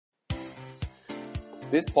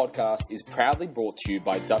This podcast is proudly brought to you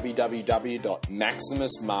by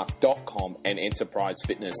www.maximusmark.com and Enterprise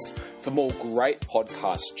Fitness. For more great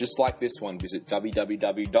podcasts just like this one, visit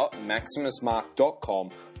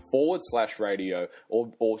www.maximusmark.com/radio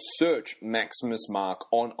or search Maximus Mark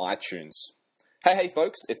on iTunes. Hey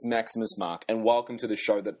folks, it's Maximus Mark, and welcome to the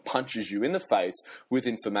show that punches you in the face with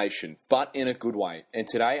information, but in a good way. And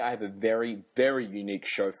today I have a very, very unique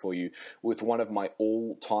show for you with one of my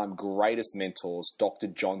all-time greatest mentors, Dr.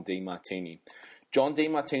 John Demartini. John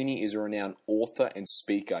Demartini is a renowned author and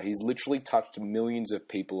speaker. He's literally touched millions of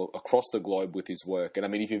people across the globe with his work. And I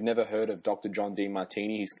mean, if you've never heard of Dr. John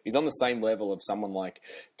Demartini, he's on the same level of someone like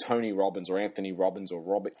Tony Robbins or Anthony Robbins or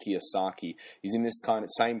Robert Kiyosaki. He's in this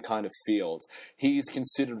same kind of field. He's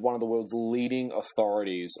considered one of the world's leading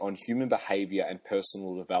authorities on human behavior and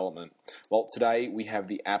personal development. Well, today we have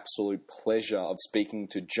the absolute pleasure of speaking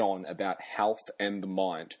to John about health and the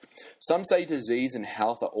mind. Some say disease and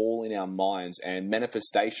health are all in our minds and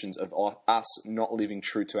manifestations of us not living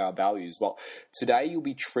true to our values. Well, today you'll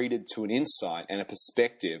be treated to an insight and a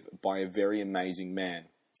perspective by a very amazing man.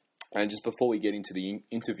 And just before we get into the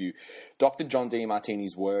interview, Dr. John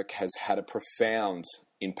Demartini's work has had a profound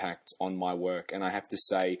impact on my work, and I have to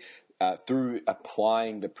say, through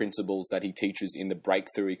applying the principles that he teaches in the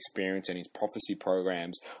Breakthrough Experience and his prophecy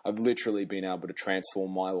programs, I've literally been able to transform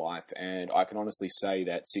my life. And I can honestly say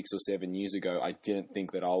that 6 or 7 years ago, I didn't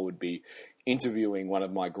think that I would be interviewing one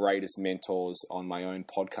of my greatest mentors on my own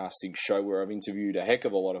podcasting show, where I've interviewed a heck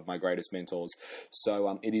of a lot of my greatest mentors.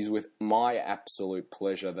 So it is with my absolute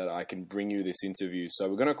pleasure that I can bring you this interview. So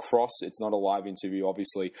we're going to cross, it's not a live interview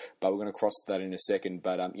obviously, but we're going to cross that in a second.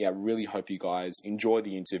 But really hope you guys enjoy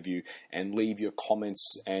the interview and leave your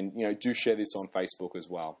comments, and do share this on Facebook as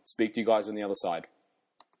well. Speak to you guys on the other side.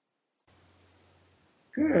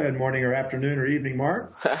 Good morning or afternoon or evening,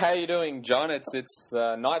 Mark. How you doing, John? It's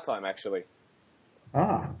nighttime actually.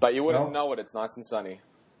 But you wouldn't know it. It's nice and sunny.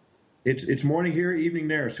 It's morning here, evening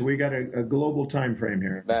there, so we got a global time frame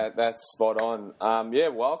here. That's spot on.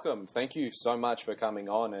 Welcome. Thank you so much for coming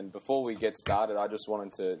on. And before we get started, I just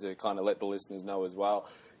wanted to kind of let the listeners know as well,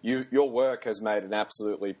 your work has made an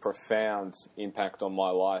absolutely profound impact on my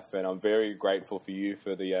life, and I'm very grateful for you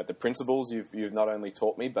for the principles you've not only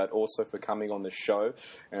taught me, but also for coming on the show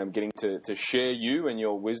and getting to share you and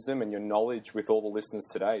your wisdom and your knowledge with all the listeners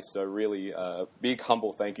today. So really big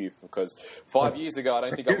humble thank you, because 5 years ago I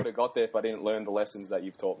don't think I would have got there if I didn't learn the lessons that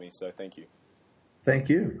you've taught me. So thank you. Thank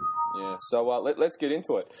you. Yeah, so let's get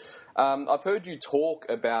into it. I've heard you talk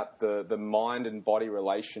about the mind and body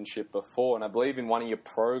relationship before, and I believe in one of your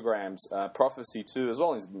programs, Prophecy 2, as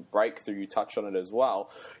well as Breakthrough, you touch on it as well.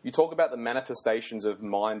 You talk about the manifestations of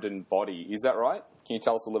mind and body. Is that right? Can you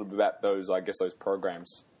tell us a little bit about those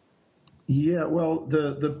programs? Yeah, well,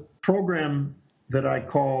 the program that I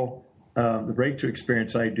call the Breakthrough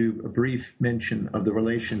Experience, I do a brief mention of the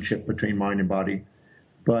relationship between mind and body.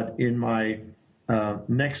 But in my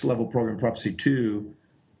next level program, Prophecy 2,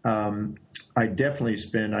 I definitely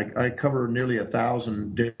I cover nearly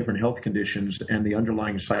 1,000 different health conditions and the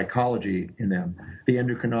underlying psychology in them, the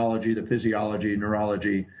endocrinology, the physiology,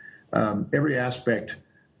 neurology, every aspect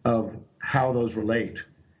of how those relate.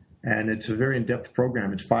 And it's a very in-depth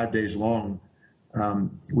program. It's 5 days long.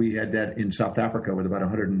 We had that in South Africa with about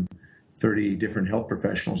 130 different health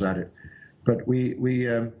professionals at it. But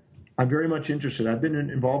I'm very much interested. I've been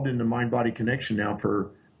involved in the mind-body connection now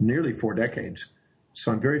for nearly 4 decades.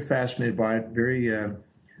 So I'm very fascinated by it,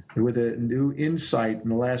 with a new insight in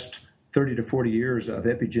the last 30 to 40 years of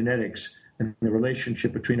epigenetics and the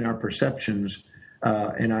relationship between our perceptions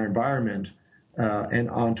and our environment and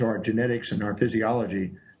onto our genetics and our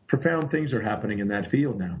physiology. Profound things are happening in that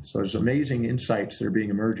field now. So there's amazing insights that are being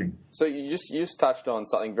emerging. So you just touched on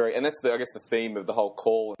something and that's the theme of the whole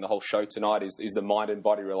call and the whole show tonight is the mind and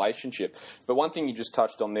body relationship. But one thing you just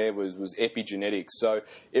touched on there was epigenetics. So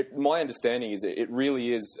my understanding is it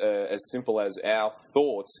really is as simple as our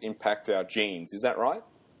thoughts impact our genes. Is that right?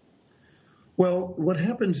 Well, what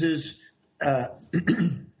happens is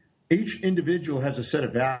each individual has a set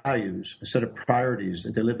of values, a set of priorities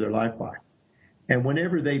that they live their life by. And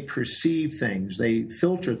whenever they perceive things, they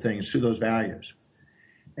filter things through those values.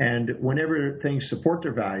 And whenever things support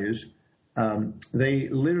their values, they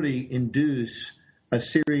literally induce a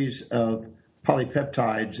series of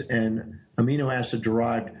polypeptides and amino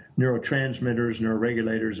acid-derived neurotransmitters,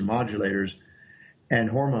 neuroregulators, and modulators, and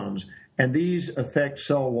hormones. And these affect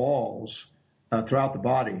cell walls throughout the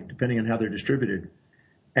body, depending on how they're distributed.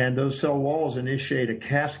 And those cell walls initiate a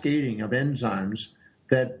cascading of enzymes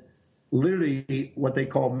that literally what they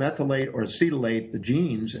call methylate or acetylate the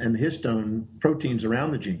genes and the histone proteins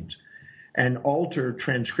around the genes. and alter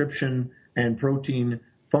transcription and protein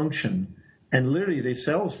function. And literally, the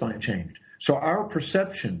cells find change. So our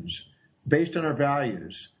perceptions, based on our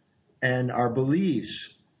values and our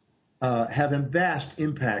beliefs, have a vast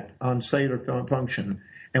impact on cellular function.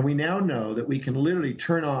 And we now know that we can literally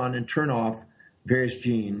turn on and turn off various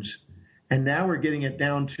genes. And now we're getting it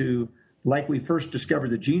down to, like we first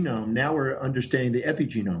discovered the genome, now we're understanding the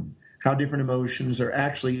epigenome, how different emotions are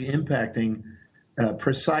actually impacting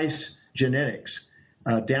precise genetics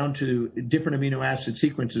down to different amino acid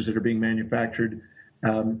sequences that are being manufactured,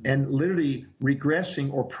 and literally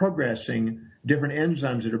regressing or progressing different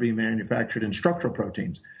enzymes that are being manufactured in structural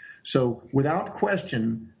proteins. So without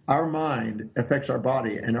question, our mind affects our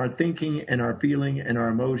body, and our thinking and our feeling and our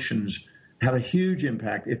emotions have a huge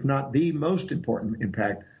impact, if not the most important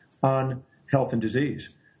impact, on health and disease.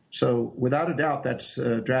 So without a doubt, that's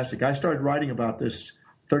drastic. I started writing about this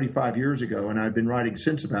 35 years ago, and I've been writing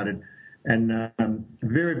since about it, and a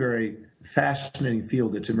very, very fascinating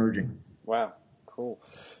field that's emerging. Wow. Cool.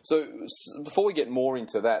 So before we get more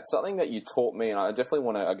into that, something that you taught me, and I definitely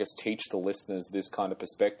want to, I guess, teach the listeners this kind of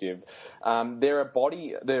perspective. There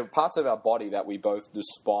are parts of our body that we both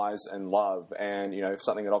despise and love, and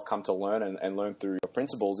something that I've come to learn and learn through your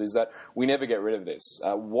principles is that we never get rid of this.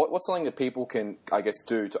 What's something that people can, I guess,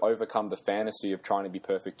 do to overcome the fantasy of trying to be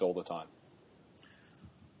perfect all the time?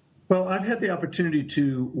 Well, I've had the opportunity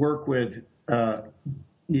to work with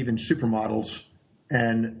even supermodels.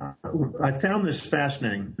 And I found this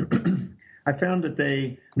fascinating. I found that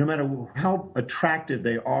they, no matter how attractive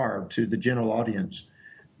they are to the general audience,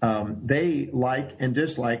 they like and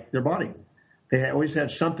dislike their body. They always have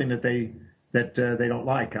something that they don't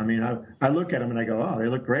like. I mean, I look at them and I go, oh, they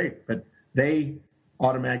look great, but they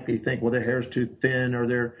automatically think, well, their hair's too thin, or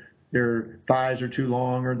their thighs are too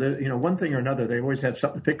long, or one thing or another. They always have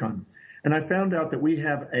something to pick on. And I found out that we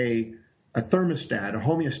have a thermostat, a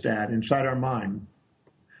homeostat inside our mind,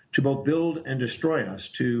 to both build and destroy us,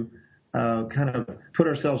 to kind of put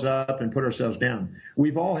ourselves up and put ourselves down.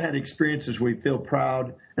 We've all had experiences where we feel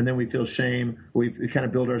proud and then we feel shame. We kind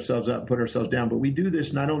of build ourselves up and put ourselves down. But we do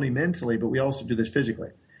this not only mentally, but we also do this physically.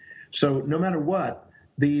 So no matter what,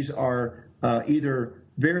 these are either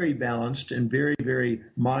very balanced and very, very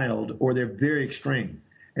mild, or they're very extreme.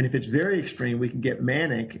 And if it's very extreme, we can get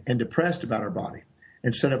manic and depressed about our body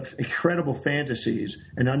and set up incredible fantasies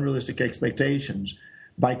and unrealistic expectations.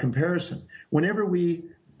 By comparison, whenever we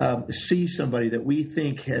see somebody that we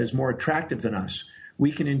think is more attractive than us,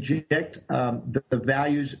 we can inject the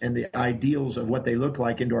values and the ideals of what they look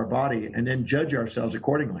like into our body and then judge ourselves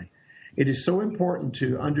accordingly. It is so important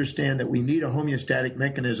to understand that we need a homeostatic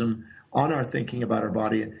mechanism on our thinking about our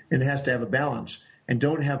body, and it has to have a balance, and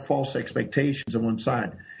don't have false expectations on one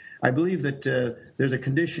side. I believe that there's a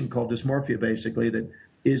condition called dysmorphia, basically, that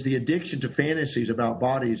is the addiction to fantasies about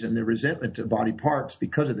bodies and the resentment of body parts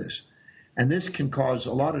because of this. And this can cause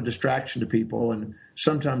a lot of distraction to people and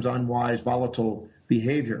sometimes unwise, volatile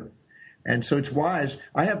behavior. And so it's wise.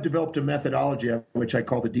 I have developed a methodology, which I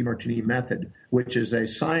call the Demartini method, which is a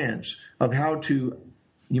science of how to,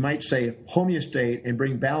 you might say, homeostate and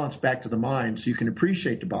bring balance back to the mind so you can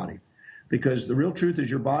appreciate the body. Because the real truth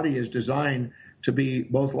is your body is designed to be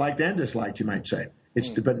both liked and disliked, you might say.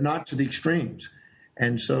 But not to the extremes.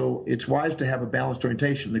 And so it's wise to have a balanced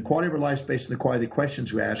orientation. The quality of our life is based on the quality of the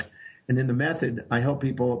questions we ask. And in the method, I help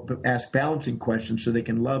people ask balancing questions so they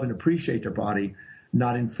can love and appreciate their body,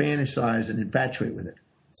 not fantasize and infatuate with it.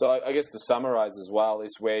 So I guess to summarize as well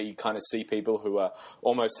is where you kind of see people who are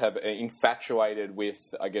almost have infatuated with,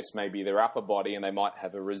 I guess, maybe their upper body, and they might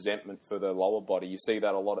have a resentment for the lower body. You see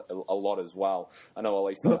that a lot as well. I know at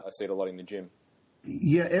least I see it a lot in the gym.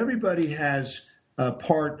 Yeah, everybody has a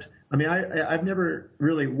part. I mean, I've never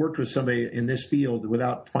really worked with somebody in this field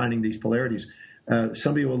without finding these polarities.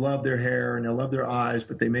 Somebody will love their hair and they'll love their eyes,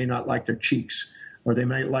 but they may not like their cheeks, or they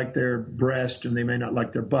might like their breast and they may not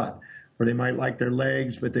like their butt, or they might like their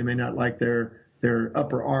legs, but they may not like their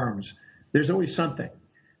upper arms. There's always something.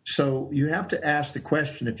 So you have to ask the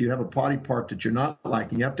question, if you have a body part that you're not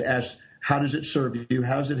liking, you have to ask, how does it serve you?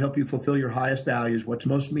 How does it help you fulfill your highest values? What's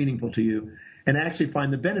most meaningful to you? And actually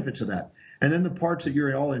find the benefits of that. And then the parts that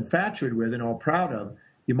you're all infatuated with and all proud of,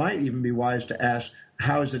 you might even be wise to ask,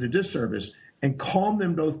 how is it a disservice? And calm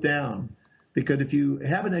them both down. Because if you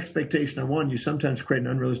have an expectation on one, you sometimes create an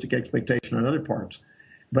unrealistic expectation on other parts.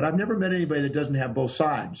 But I've never met anybody that doesn't have both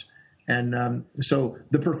sides. And so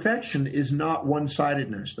the perfection is not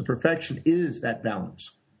one-sidedness. The perfection is that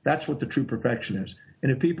balance. That's what the true perfection is.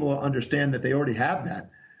 And if people understand that they already have that,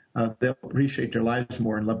 they'll appreciate their lives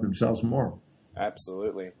more and love themselves more.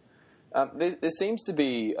 Absolutely. There seems to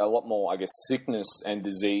be a lot more, I guess, sickness and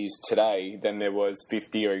disease today than there was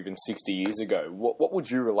 50 or even 60 years ago. What would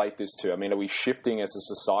you relate this to? I mean, are we shifting as a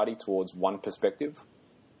society towards one perspective?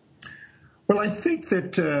 Well, I think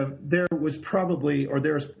that there was probably, or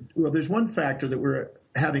there's one factor that we're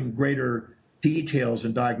having greater details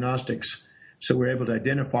in diagnostics, so we're able to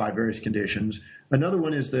identify various conditions. Another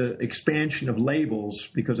one is the expansion of labels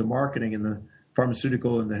because of marketing in the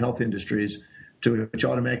pharmaceutical and the health industries, which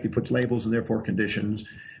automatically puts labels and therefore conditions.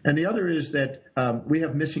 And the other is that we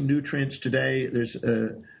have missing nutrients today. There's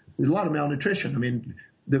a lot of malnutrition. I mean,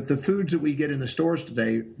 the foods that we get in the stores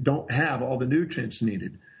today don't have all the nutrients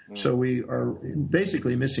needed. So we are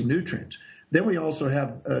basically missing nutrients. Then we also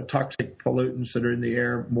have toxic pollutants that are in the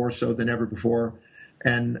air more so than ever before.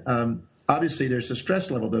 And obviously there's a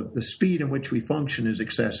stress level. The speed in which we function is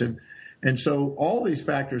excessive. And so all these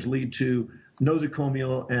factors lead to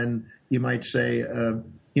nosocomial and you might say,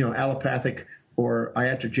 allopathic or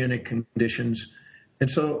iatrogenic conditions.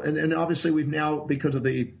 And so, and obviously we've now, because of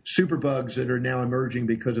the superbugs that are now emerging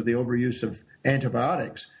because of the overuse of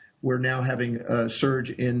antibiotics, we're now having a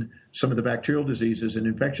surge in some of the bacterial diseases and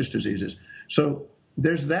infectious diseases. So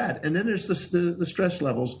there's that. And then there's the stress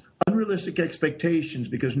levels, unrealistic expectations,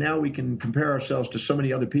 because now we can compare ourselves to so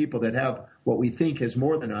many other people that have what we think is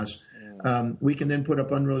more than us. We can then put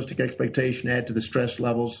up unrealistic expectation, add to the stress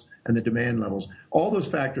levels and the demand levels. All those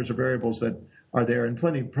factors are variables that are there, and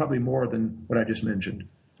plenty, probably more than what I just mentioned.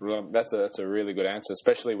 Well, that's a really good answer,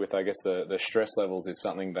 especially with, I guess, the stress levels is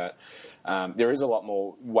something that there is a lot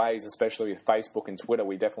more ways, especially with Facebook and Twitter.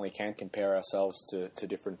 We definitely can compare ourselves to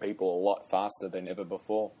different people a lot faster than ever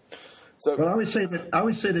before. So, well, I always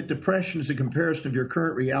say that depression is a comparison of your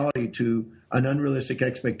current reality to an unrealistic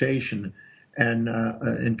expectation, and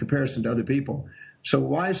in comparison to other people. So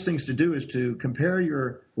wise things to do is to compare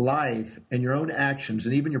your life and your own actions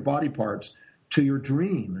and even your body parts to your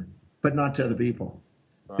dream, but not to other people.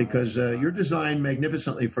 Because you're designed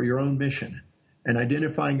magnificently for your own mission, and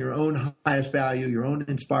identifying your own highest value, your own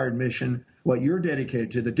inspired mission, what you're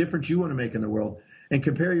dedicated to, the difference you want to make in the world, and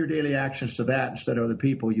compare your daily actions to that instead of other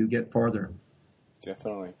people, you get farther.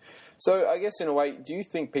 Definitely. So I guess in a way, do you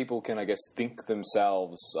think people can, I guess, think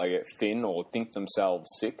themselves, thin or think themselves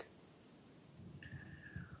sick?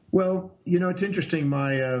 Well, it's interesting.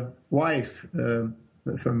 My wife,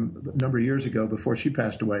 from a number of years ago, before she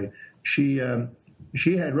passed away, she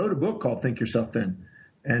had wrote a book called Think Yourself Thin.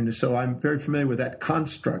 And so I'm very familiar with that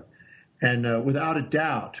construct. And without a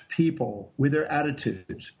doubt, people with their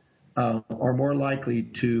attitudes are more likely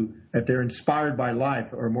to, if they're inspired by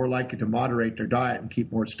life, are more likely to moderate their diet and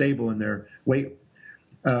keep more stable in their weight.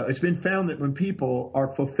 It's been found that when people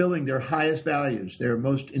are fulfilling their highest values, their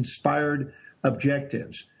most inspired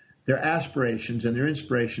objectives, their aspirations and their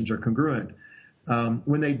inspirations are congruent.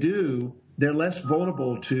 When they do, they're less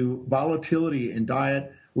vulnerable to volatility in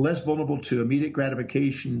diet, less vulnerable to immediate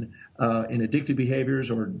gratification in addictive behaviors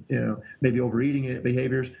or maybe overeating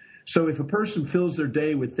behaviors. So if a person fills their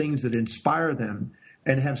day with things that inspire them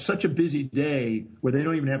and have such a busy day where they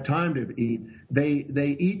don't even have time to eat,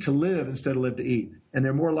 they eat to live instead of live to eat. And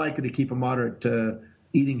they're more likely to keep a moderate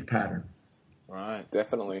eating pattern. Right,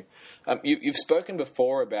 definitely. You've spoken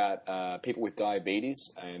before about people with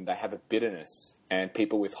diabetes and they have a bitterness, and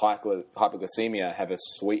people with hypoglycemia have a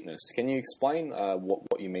sweetness. Can you explain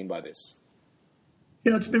what you mean by this?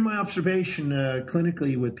 Yeah, it's been my observation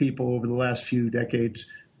clinically with people over the last few decades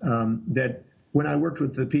that when I worked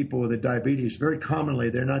with the people with the diabetes, very commonly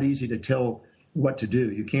they're not easy to tell what to do.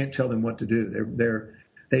 You can't tell them what to do.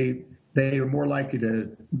 They are more likely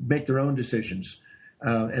to make their own decisions.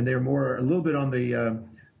 And they're a little bit on the,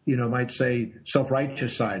 might say,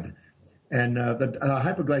 self-righteous side. And the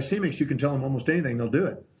hypoglycemics, you can tell them almost anything, they'll do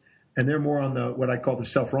it. And they're more on what I call the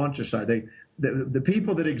self-righteous side. The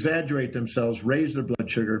people that exaggerate themselves raise their blood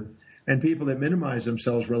sugar, and people that minimize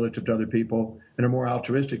themselves relative to other people and are more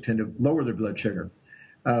altruistic tend to lower their blood sugar.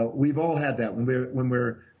 We've all had that. When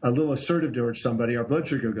we're a little assertive towards somebody, our blood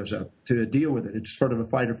sugar goes up to deal with it. It's sort of a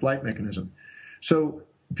fight or flight mechanism. So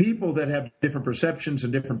people that have different perceptions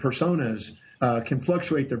and different personas can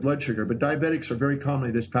fluctuate their blood sugar, but diabetics are very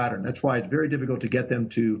commonly this pattern. That's why it's very difficult to get them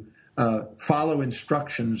to follow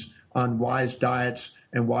instructions on wise diets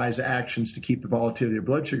and wise actions to keep the volatility of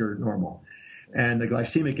their blood sugar normal and the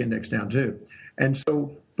glycemic index down too. And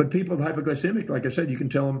so, but people with hypoglycemic, like I said, you can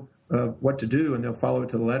tell them what to do and they'll follow it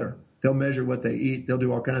to the letter. They'll measure what they eat. They'll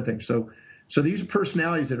do all kinds of things. So these are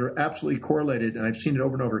personalities that are absolutely correlated, and I've seen it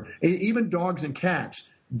over and over. Even dogs and cats.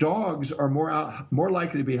 Dogs are more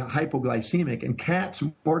likely to be hypoglycemic, and cats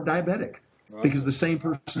more diabetic because of the same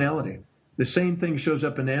personality. The same thing shows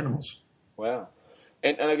up in animals. Wow.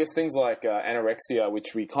 And I guess things like anorexia,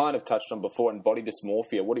 which we kind of touched on before, and body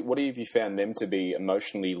dysmorphia, what have you found them to be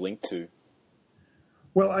emotionally linked to?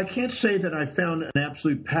 Well, I can't say that I found an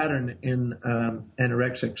absolute pattern in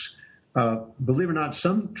anorexics. Believe it or not,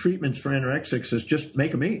 some treatments for anorexics is just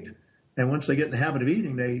make them eat. And once they get in the habit of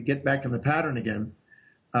eating, they get back in the pattern again.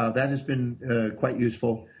 That has been quite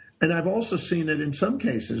useful. And I've also seen it in some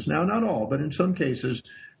cases, now not all, but in some cases,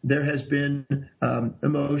 there has been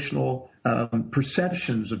emotional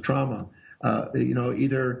perceptions of trauma.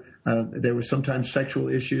 Either there were sometimes sexual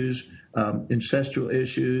issues, incestual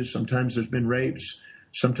issues, sometimes there's been rapes,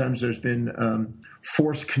 sometimes there's been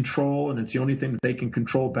forced control, and it's the only thing that they can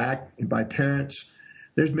control back by parents.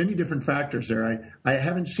 There's many different factors there. I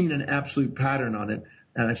haven't seen an absolute pattern on it,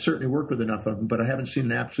 and I've certainly worked with enough of them, but I haven't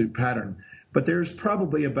seen an absolute pattern. But there's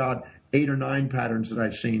probably about 8 or 9 patterns that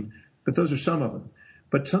I've seen, but those are some of them.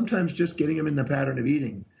 But sometimes just getting them in the pattern of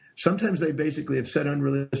eating. Sometimes they basically have set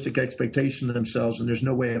unrealistic expectations of themselves, and there's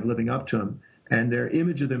no way of living up to them. And their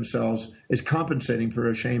image of themselves is compensating for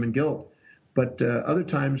a shame and guilt. But other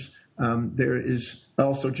times there is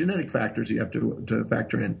also genetic factors you have to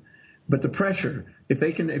factor in. But the pressure, if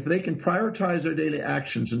they can prioritize their daily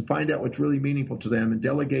actions and find out what's really meaningful to them and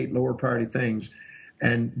delegate lower priority things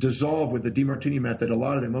and dissolve with the Demartini method a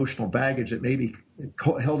lot of the emotional baggage that may be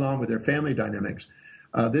held on with their family dynamics,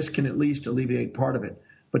 this can at least alleviate part of it.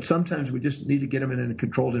 But sometimes we just need to get them in a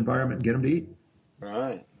controlled environment and get them to eat.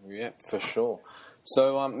 Right. Yeah, for sure.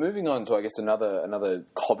 So moving on to, I guess, another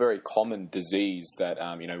very common disease that,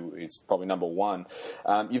 is probably number one.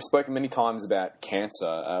 You've spoken many times about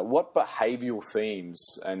cancer. What behavioural themes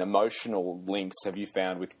and emotional links have you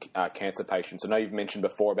found with cancer patients? I know you've mentioned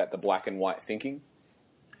before about the black and white thinking.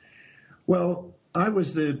 Well, I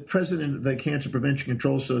was the president of the Cancer Prevention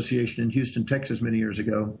Control Association in Houston, Texas many years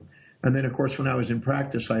ago. And then, of course, when I was in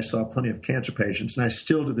practice, I saw plenty of cancer patients. And I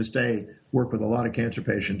still, to this day, work with a lot of cancer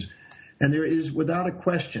patients. And there is, without a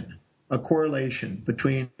question, a correlation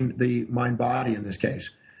between the mind-body in this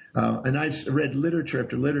case. And I've read literature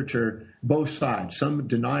after literature, both sides. Some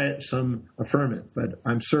deny it, some affirm it, but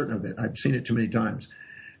I'm certain of it. I've seen it too many times.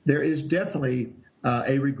 There is definitely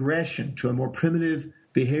a regression to a more primitive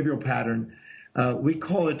behavioral pattern. We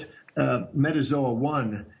call it metazoa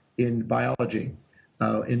 1 in biology,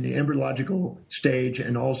 in the embryological stage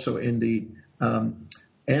and also in the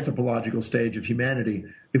anthropological stage of humanity.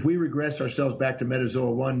 If we regress ourselves back to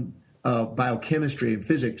metazoa 1 biochemistry and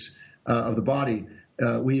physics of the body,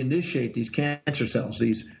 we initiate these cancer cells,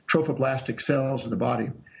 these trophoblastic cells in the body.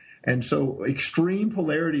 And so extreme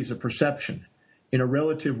polarities of perception in a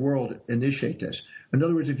relative world initiate this. In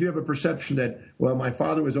other words, if you have a perception that, well, my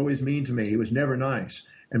father was always mean to me, he was never nice,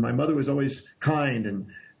 and my mother was always kind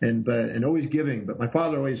and always giving, but my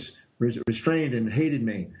father always restrained and hated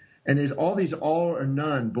me. And there's all these all or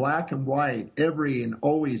none, black and white, every and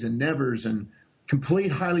always and nevers, and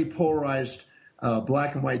complete highly polarized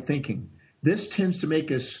black and white thinking. This tends to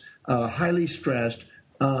make us highly stressed,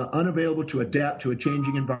 unavailable to adapt to a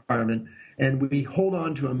changing environment, and we hold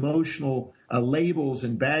on to emotional labels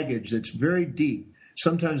and baggage that's very deep,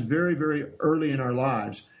 sometimes very, very early in our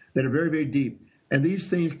lives, that are very, very deep. And these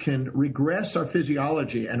things can regress our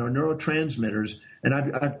physiology and our neurotransmitters, and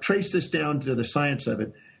I've traced this down to the science of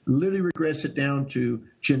it, literally regress it down to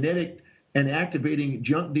genetic and activating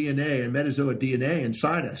junk DNA and metazoa DNA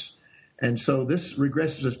inside us. And so this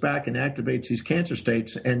regresses us back and activates these cancer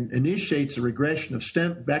states and initiates a regression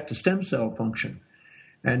of back to stem cell function.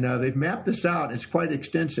 And they've mapped this out. It's quite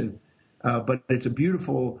extensive, but it's a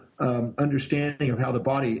beautiful understanding of how the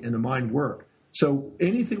body and the mind work. So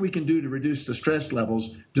anything we can do to reduce the stress levels,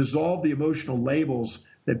 dissolve the emotional labels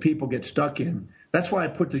that people get stuck in. That's why I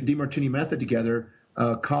put the Demartini method together,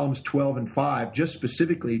 columns 12 and 5, just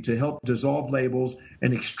specifically to help dissolve labels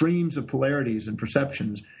and extremes of polarities and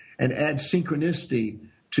perceptions and add synchronicity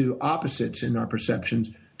to opposites in our perceptions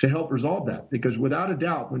to help resolve that. Because without a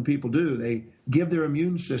doubt, when people do, they give their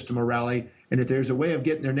immune system a rally, and if there's a way of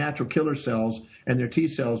getting their natural killer cells and their T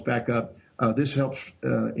cells back up, this helps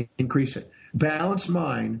increase it. Balanced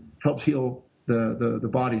mind helps heal the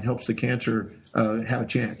body and helps the cancer have a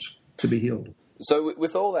chance to be healed. So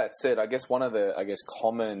with all that said, I guess one of the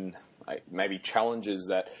common maybe challenges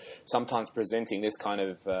that sometimes presenting this kind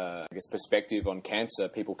of perspective on cancer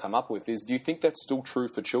people come up with is, do you think that's still true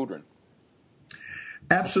for children?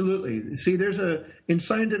 Absolutely. See, in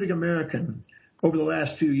Scientific American, over the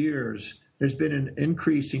last few years, there's been an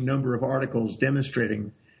increasing number of articles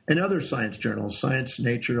demonstrating, and other science journals, Science,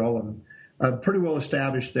 Nature, all of them, pretty well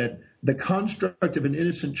established that the construct of an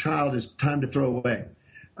innocent child is time to throw away.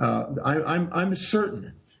 I'm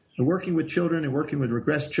certain, working with children and working with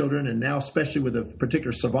regressed children, and now especially with a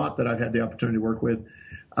particular savant that I've had the opportunity to work with,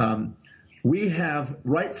 we have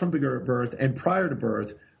right from birth and prior to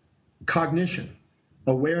birth cognition,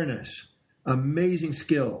 awareness, amazing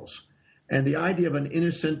skills. And the idea of an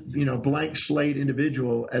innocent, blank slate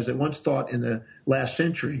individual, as it once thought in the last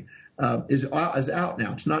century, is out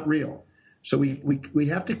now. It's not real. So we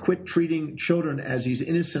have to quit treating children as these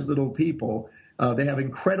innocent little people. They have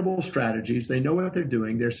incredible strategies. They know what they're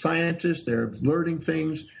doing. They're scientists. They're learning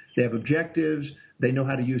things. They have objectives. They know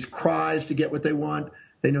how to use cries to get what they want.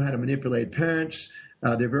 They know how to manipulate parents.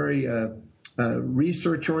 They're very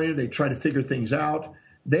research-oriented. They try to figure things out.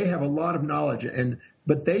 They have a lot of knowledge,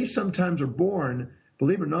 but they sometimes are born,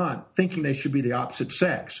 believe it or not, thinking they should be the opposite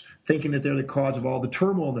sex, thinking that they're the cause of all the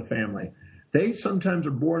turmoil in the family. They sometimes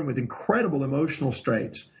are born with incredible emotional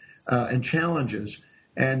straits and challenges.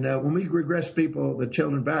 And when we regress the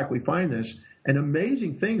children back, we find this. And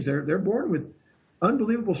amazing things, they're born with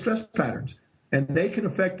unbelievable stress patterns. And they can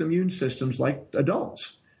affect immune systems like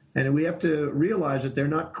adults. And we have to realize that they're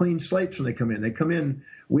not clean slates when they come in. They come in,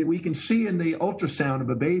 we can see in the ultrasound of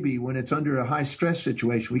a baby when it's under a high stress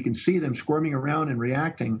situation, we can see them squirming around and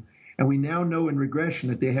reacting. And we now know in regression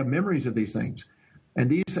that they have memories of these things. And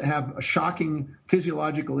these have shocking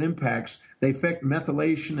physiological impacts. They affect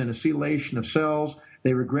methylation and acetylation of cells.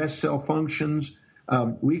 They regress cell functions.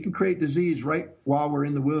 We can create disease right while we're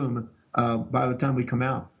in the womb by the time we come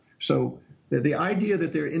out. So the idea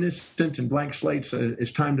that they're innocent and blank slates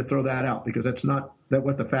is time to throw that out, because that's not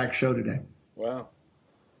what the facts show today. Wow.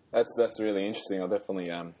 That's really interesting. I'll definitely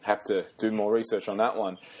have to do more research on that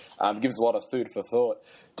one. Gives a lot of food for thought.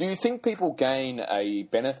 Do you think people gain a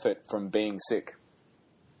benefit from being sick?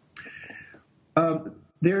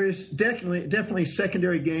 There is definitely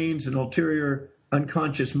secondary gains and ulterior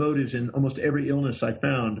unconscious motives in almost every illness I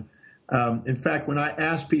found. In fact, when I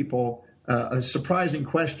ask people a surprising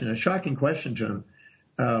question, a shocking question to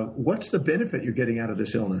them, what's the benefit you're getting out of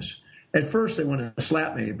this illness? At first, they want to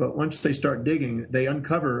slap me, but once they start digging, they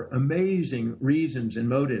uncover amazing reasons and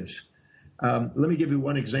motives. Let me give you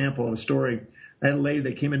one example of a story. I had a lady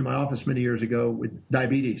that came into my office many years ago with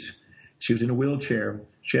diabetes. She was in a wheelchair.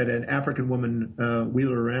 She had an African woman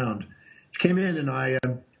wheel her around. She came in, and I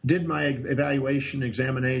did my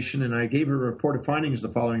examination, and I gave her a report of findings the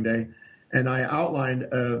following day, and I outlined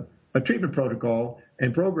a treatment protocol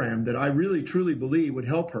and program that I really, truly believe would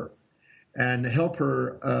help her and help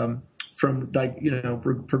her from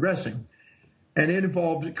progressing. And it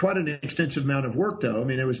involved quite an extensive amount of work, though. I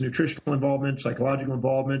mean, there was nutritional involvement, psychological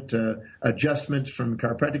involvement, adjustments from a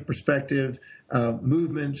chiropractic perspective,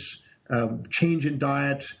 movements, change in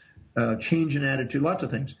diet, change in attitude, lots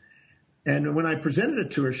of things. And when I presented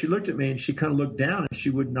it to her, she looked at me and she kind of looked down and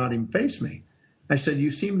she would not even face me. I said,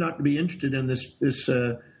 "You seem not to be interested in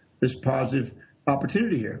this positive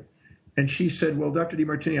opportunity here." And she said, "Well, Dr.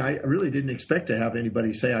 Demartini, I really didn't expect to have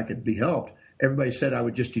anybody say I could be helped. Everybody said I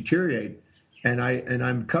would just deteriorate, and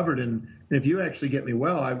I'm covered. And if you actually get me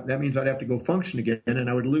well, that means I'd have to go function again, and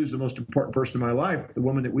I would lose the most important person in my life, the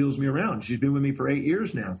woman that wheels me around. She's been with me for 8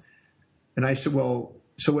 years now." And I said, "Well,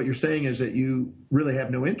 so what you're saying is that you really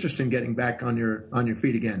have no interest in getting back on your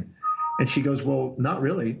feet again?" And she goes, "Well, not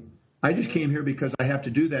really. I just came here because I have to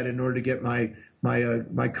do that in order to get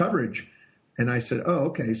my coverage." And I said, "Oh,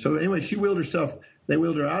 okay." So anyway, they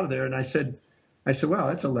wheeled her out of there, and I said, "Wow,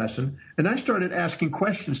 that's a lesson." And I started asking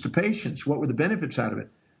questions to patients. What were the benefits out of it?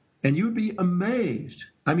 And you'd be amazed.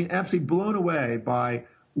 I mean, absolutely blown away by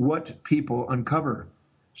what people uncover.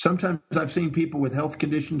 Sometimes I've seen people with health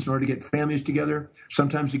conditions in order to get families together,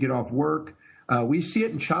 sometimes to get off work. We see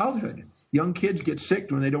it in childhood. Young kids get sick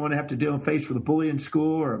when they don't want to have to face with a bully in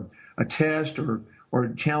school or a test or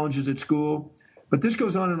challenges at school. But this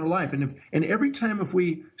goes on in our life. And every time if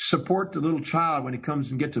we support the little child when it comes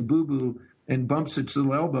and gets a boo-boo and bumps its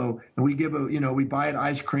little elbow, and we buy it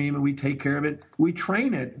ice cream and we take care of it, we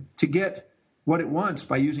train it to get what it wants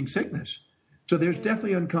by using sickness. So there's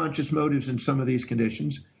definitely unconscious motives in some of these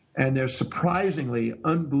conditions, and they're surprisingly,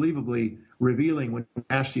 unbelievably revealing when you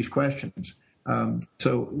ask these questions.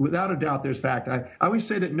 So without a doubt, there's fact. I always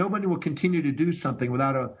say that nobody will continue to do something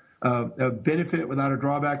without a benefit, without a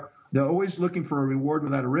drawback. They're always looking for a reward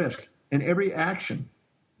without a risk. And every action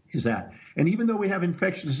is that. And even though we have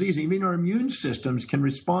infectious disease, even our immune systems can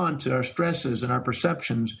respond to our stresses and our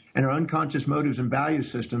perceptions and our unconscious motives and value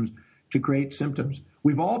systems to create symptoms.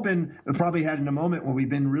 We've all probably had in a moment when we've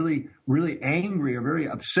been really, really angry or very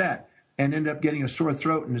upset and end up getting a sore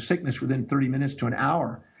throat and a sickness within 30 minutes to an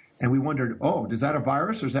hour. And we wondered, is that a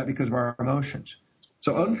virus or is that because of our emotions?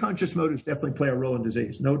 So unconscious motives definitely play a role in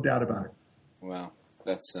disease, no doubt about it. Wow,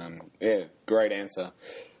 that's great answer.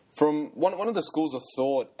 From one of the schools of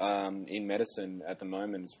thought in medicine at the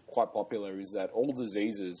moment, is quite popular, is that all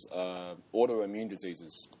diseases are autoimmune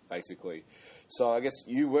diseases, basically. So I guess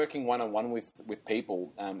you working one-on-one with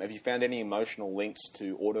people, have you found any emotional links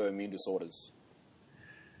to autoimmune disorders?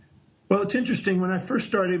 Well, it's interesting. When I first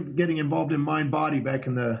started getting involved in mind-body back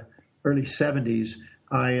in the early 70s,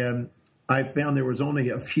 I found there was only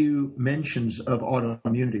a few mentions of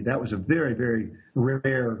autoimmunity. That was a very, very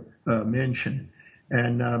rare mention.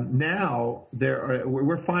 And now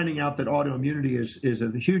we're finding out that autoimmunity is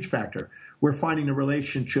a huge factor. We're finding the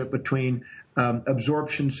relationship between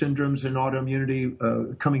absorption syndromes and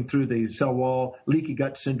autoimmunity coming through the cell wall, leaky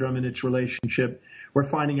gut syndrome and its relationship. We're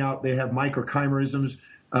finding out they have microchimerisms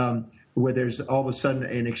where there's all of a sudden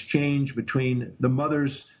an exchange between the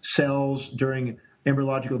mother's cells during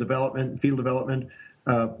embryological development, fetal development,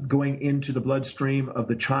 going into the bloodstream of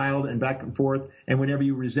the child and back and forth. And whenever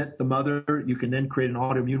you resent the mother, you can then create an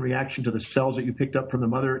autoimmune reaction to the cells that you picked up from the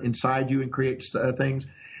mother inside you and create things.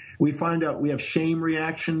 We find out we have shame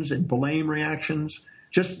reactions and blame reactions.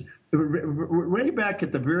 Just way back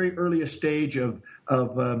at the very earliest stage of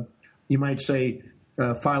you might say,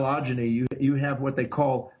 phylogeny, you have what they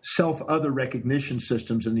call self-other recognition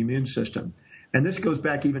systems in the immune system. And this goes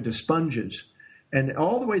back even to sponges. And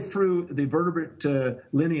all the way through the vertebrate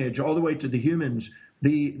lineage, all the way to the humans,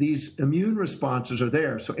 these immune responses are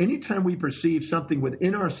there. So anytime we perceive something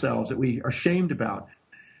within ourselves that we are ashamed about,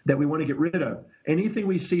 that we want to get rid of, anything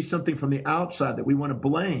we see something from the outside that we want to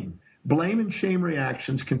blame and shame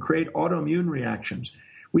reactions can create autoimmune reactions.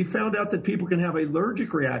 We found out that people can have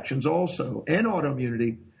allergic reactions also and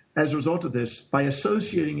autoimmunity as a result of this by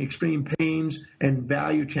associating extreme pains and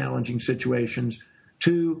value challenging situations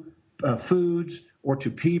to foods or to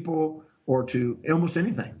people or to almost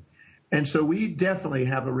anything. And so we definitely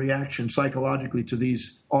have a reaction psychologically to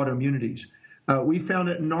these autoimmunities. We found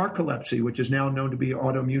it in narcolepsy, which is now known to be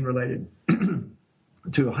autoimmune related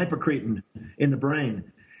to hypocretin in the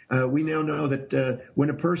brain. We now know that when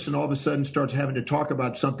a person all of a sudden starts having to talk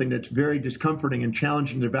about something that's very discomforting and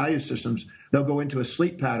challenging their value systems, they'll go into a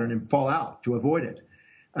sleep pattern and fall out to avoid it.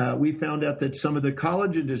 We found out that some of the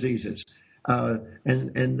collagen diseases that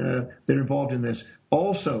are involved in this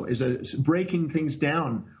also is breaking things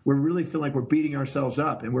down. We really feel like we're beating ourselves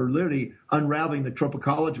up, and we're literally unraveling the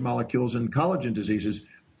tropocollagen molecules and collagen diseases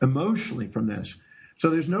emotionally from this. So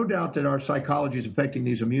there's no doubt that our psychology is affecting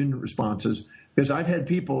these immune responses, because I've had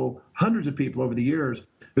people, hundreds of people over the years,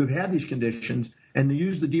 who've had these conditions, and they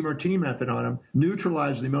use the Demartini method on them,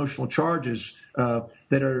 neutralize the emotional charges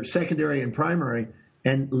that are secondary and primary,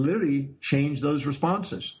 and literally change those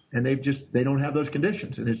responses. And they don't have those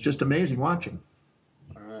conditions. And it's just amazing watching.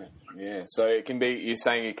 All right. Yeah. So it can be, you're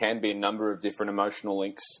saying it can be a number of different emotional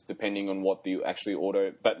links depending on what the actually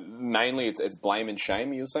but mainly it's blame and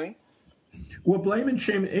shame, you're saying? Well, blame and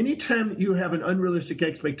shame, anytime you have an unrealistic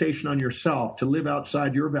expectation on yourself to live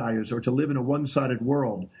outside your values or to live in a one-sided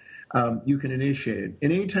world, you can initiate it.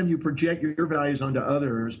 And anytime you project your values onto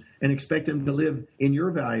others and expect them to live in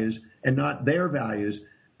your values and not their values,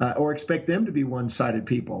 or expect them to be one-sided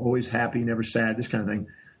people, always happy, never sad, this kind of thing,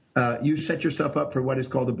 you set yourself up for what is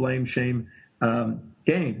called the blame-shame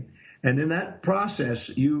game. And in that process,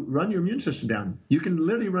 you run your immune system down. You can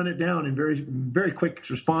literally run it down in very, very quick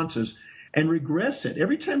responses and regress it.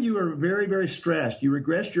 Every time you are very, very stressed, you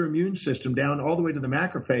regress your immune system down all the way to the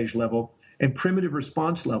macrophage level and primitive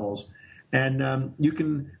response levels. And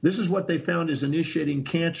this is what they found is initiating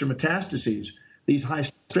cancer metastases, these high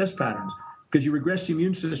stress patterns, because you regress the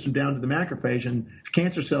immune system down to the macrophage, and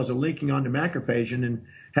cancer cells are linking onto macrophage and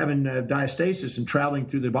having diastasis and traveling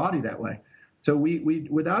through the body that way. So we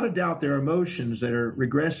without a doubt, there are emotions that are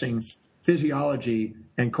regressing physiology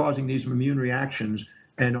and causing these immune reactions,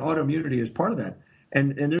 and autoimmunity is part of that.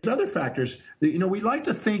 And there's other factors. We like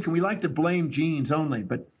to think and we like to blame genes only,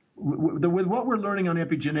 but with what we're learning on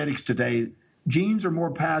epigenetics today, genes are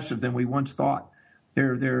more passive than we once thought.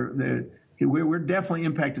 We're definitely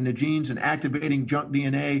impacting the genes and activating junk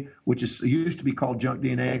DNA, which used to be called junk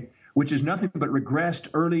DNA, which is nothing but regressed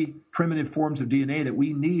early primitive forms of DNA that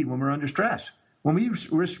we need when we're under stress. When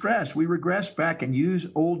we're stressed, we regress back and use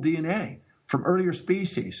old DNA from earlier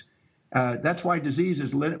species. That's why disease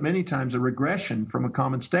is many times a regression from a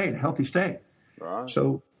common state, a healthy state. Right.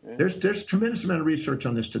 So there's a tremendous amount of research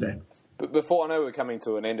on this today. But before, I know we're coming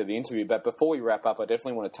to an end of the interview, but before we wrap up, I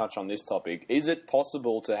definitely want to touch on this topic. Is it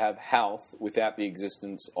possible to have health without the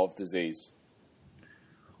existence of disease?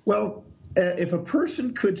 Well, if a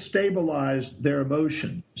person could stabilize their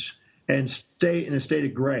emotions and stay in a state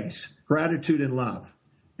of grace, gratitude and love,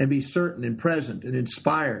 and be certain and present and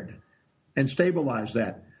inspired and stabilize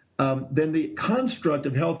that, then the construct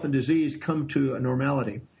of health and disease come to a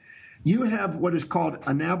normality. You have what is called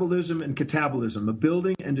anabolism and catabolism, a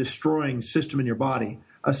building and destroying system in your body,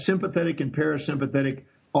 a sympathetic and parasympathetic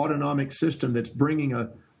autonomic system that's bringing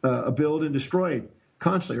a build and destroy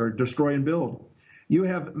constantly, or destroy and build. You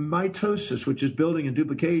have mitosis, which is building and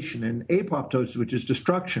duplication, and apoptosis, which is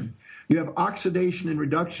destruction. You have oxidation and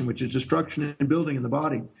reduction, which is destruction and building in the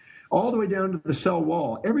body, all the way down to the cell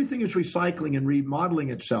wall. Everything is recycling and remodeling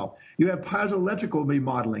itself. You have piezoelectrical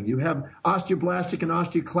remodeling. You have osteoblastic and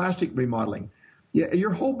osteoclastic remodeling.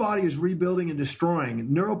 Your whole body is rebuilding and destroying.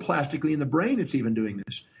 Neuroplastically, in the brain, it's even doing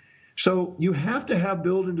this. So you have to have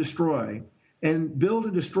build and destroy. And build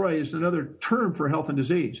and destroy is another term for health and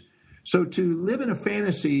disease. So to live in a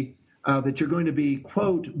fantasy that you're going to be,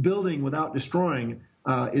 quote, building without destroying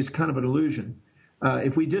is kind of an illusion.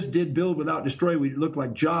 If we just did build without destroy, we'd look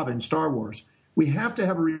like Jabba in Star Wars. We have to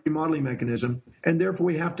have a remodeling mechanism, and therefore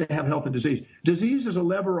we have to have health and disease. Disease is a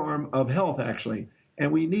lever arm of health, actually,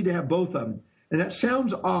 and we need to have both of them. And that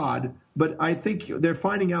sounds odd, but I think they're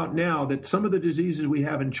finding out now that some of the diseases we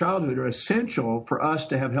have in childhood are essential for us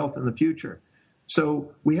to have health in the future.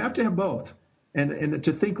 So we have to have both. And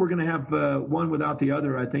to think we're going to have one without the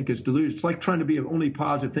other, I think, is delusion. It's like trying to be only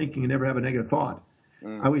positive thinking and never have a negative thought.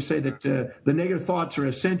 I always say that the negative thoughts are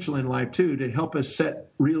essential in life, too, to help us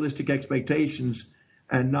set realistic expectations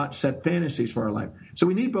and not set fantasies for our life. So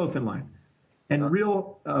we need both in life. And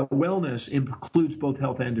real wellness includes both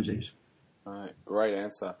health and disease. All right, great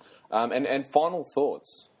answer. And final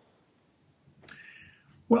thoughts?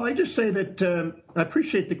 Well, I just say that I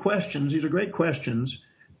appreciate the questions. These are great questions.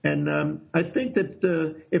 And I think that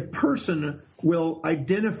if a person will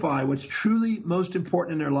identify what's truly most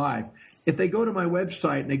important in their life, if they go to my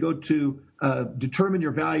website and they go to determine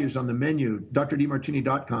your values on the menu,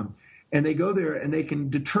 drdemartini.com, and they go there and they can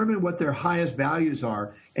determine what their highest values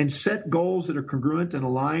are and set goals that are congruent and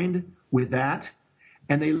aligned with that,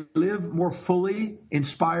 and they live more fully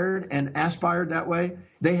inspired and aspired that way,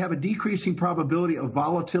 they have a decreasing probability of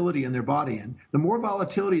volatility in their body. And the more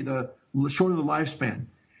volatility, the shorter the lifespan.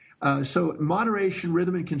 So moderation,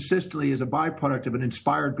 rhythm, and consistency is a byproduct of an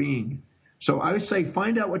inspired being. So I would say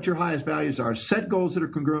find out what your highest values are, set goals that are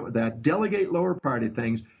congruent with that, delegate lower priority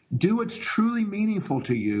things, do what's truly meaningful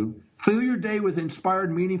to you, fill your day with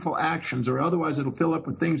inspired, meaningful actions, or otherwise it'll fill up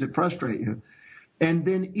with things that frustrate you, and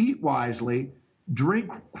then eat wisely,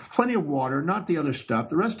 drink plenty of water, not the other stuff.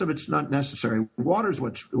 The rest of it's not necessary. Water's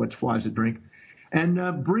what's wise to drink.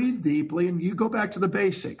 And breathe deeply, and you go back to the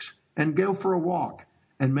basics and go for a walk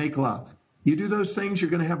and make love. You do those things, you're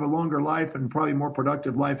going to have a longer life and probably more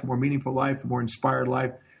productive life, more meaningful life, more inspired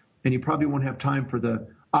life, and you probably won't have time for the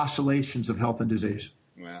oscillations of health and disease.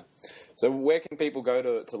 Wow. So where can people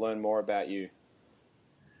go to learn more about you?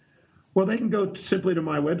 Well, they can go simply to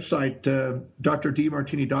my website,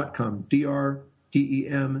 drdemartini.com,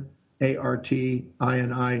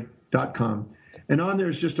 DRDEMARTINI.com. And on there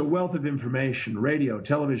is just a wealth of information, radio,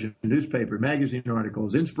 television, newspaper, magazine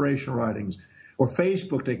articles, inspirational writings, or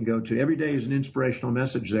Facebook they can go to. Every day is an inspirational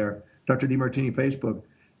message there, Dr. Demartini Facebook.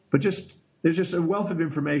 But there's just a wealth of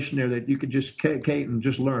information there that you could just Kate and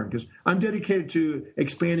just learn, because I'm dedicated to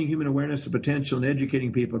expanding human awareness of potential and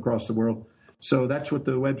educating people across the world. So that's what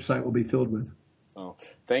the website will be filled with. Oh,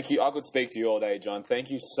 thank you. I could speak to you all day, John. Thank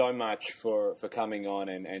you so much for coming on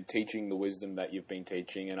and teaching the wisdom that you've been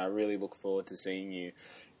teaching. And I really look forward to seeing you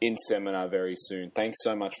in seminar very soon. Thanks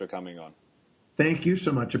so much for coming on. Thank you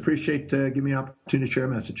so much. Appreciate giving me an opportunity to share a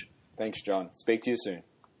message. Thanks, John. Speak to you soon.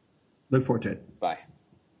 Look forward to it. Bye.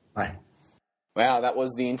 Bye. Wow, that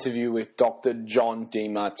was the interview with Dr. John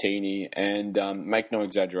Demartini, and make no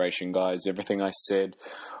exaggeration, guys, everything I said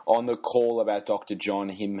on the call about Dr. John,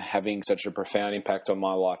 him having such a profound impact on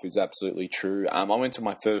my life, is absolutely true. I went to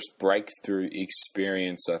my first breakthrough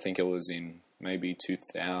experience, I think it was in maybe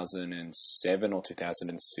 2007 or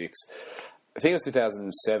 2006. I think it was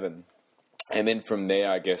 2007. And then from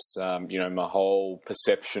there, I guess, my whole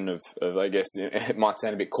perception of, I guess, it might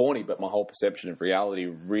sound a bit corny, but my whole perception of reality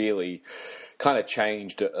really kind of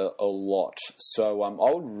changed a lot. So I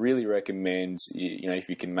would really recommend, if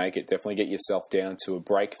you can make it, definitely get yourself down to a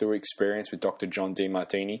breakthrough experience with Dr. John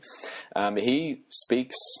Demartini. He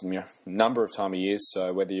speaks a number of times a year,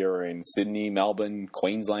 so whether you're in Sydney, Melbourne,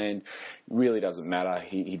 Queensland, really doesn't matter.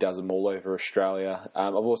 He does them all over Australia.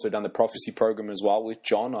 I've also done the prophecy program as well with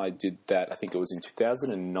John. I did that, I think it was in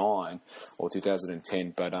 2009 or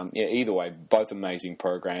 2010. But either way, both amazing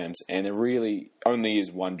programs. And there really only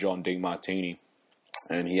is one John Demartini.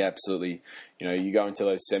 And he absolutely, you go into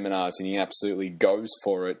those seminars and he absolutely goes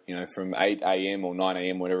for it, from 8 a.m. or 9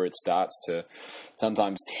 a.m., whatever it starts, to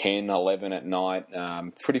sometimes 10, 11 at night.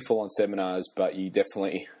 Pretty full-on seminars, but you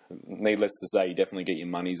definitely, needless to say, you definitely get your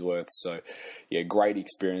money's worth. So, yeah, great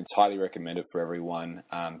experience. Highly recommend it for everyone.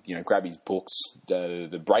 Grab his books.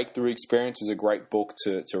 The Breakthrough Experience was a great book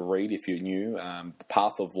to read if you're new. The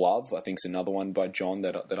Path of Love, I think, is another one by John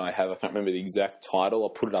that I have. I can't remember the exact title. I'll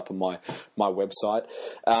put it up on my website.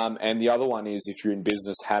 And the other one is, if you're in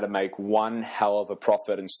business, How to Make One Hell of a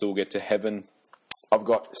Profit and Still Get to Heaven. I've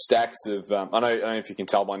got stacks of, I don't know if you can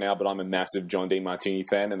tell by now, but I'm a massive John Demartini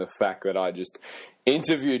fan, and the fact that I just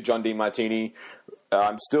interviewed John Demartini,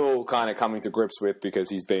 I'm still kind of coming to grips with, because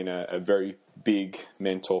he's been a very big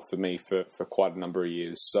mentor for me for quite a number of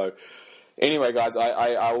years. So anyway, guys,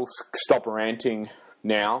 I will stop ranting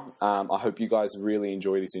now. I hope you guys really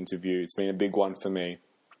enjoy this interview. It's been a big one for me.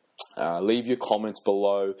 Leave your comments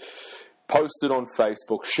below. Post it on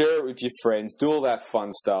Facebook, share it with your friends, do all that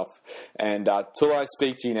fun stuff. And till I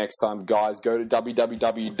speak to you next time, guys, go to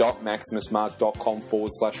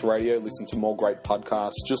www.maximusmark.com/radio. Listen to more great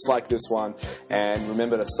podcasts just like this one. And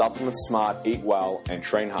remember to supplement smart, eat well, and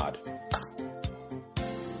train hard.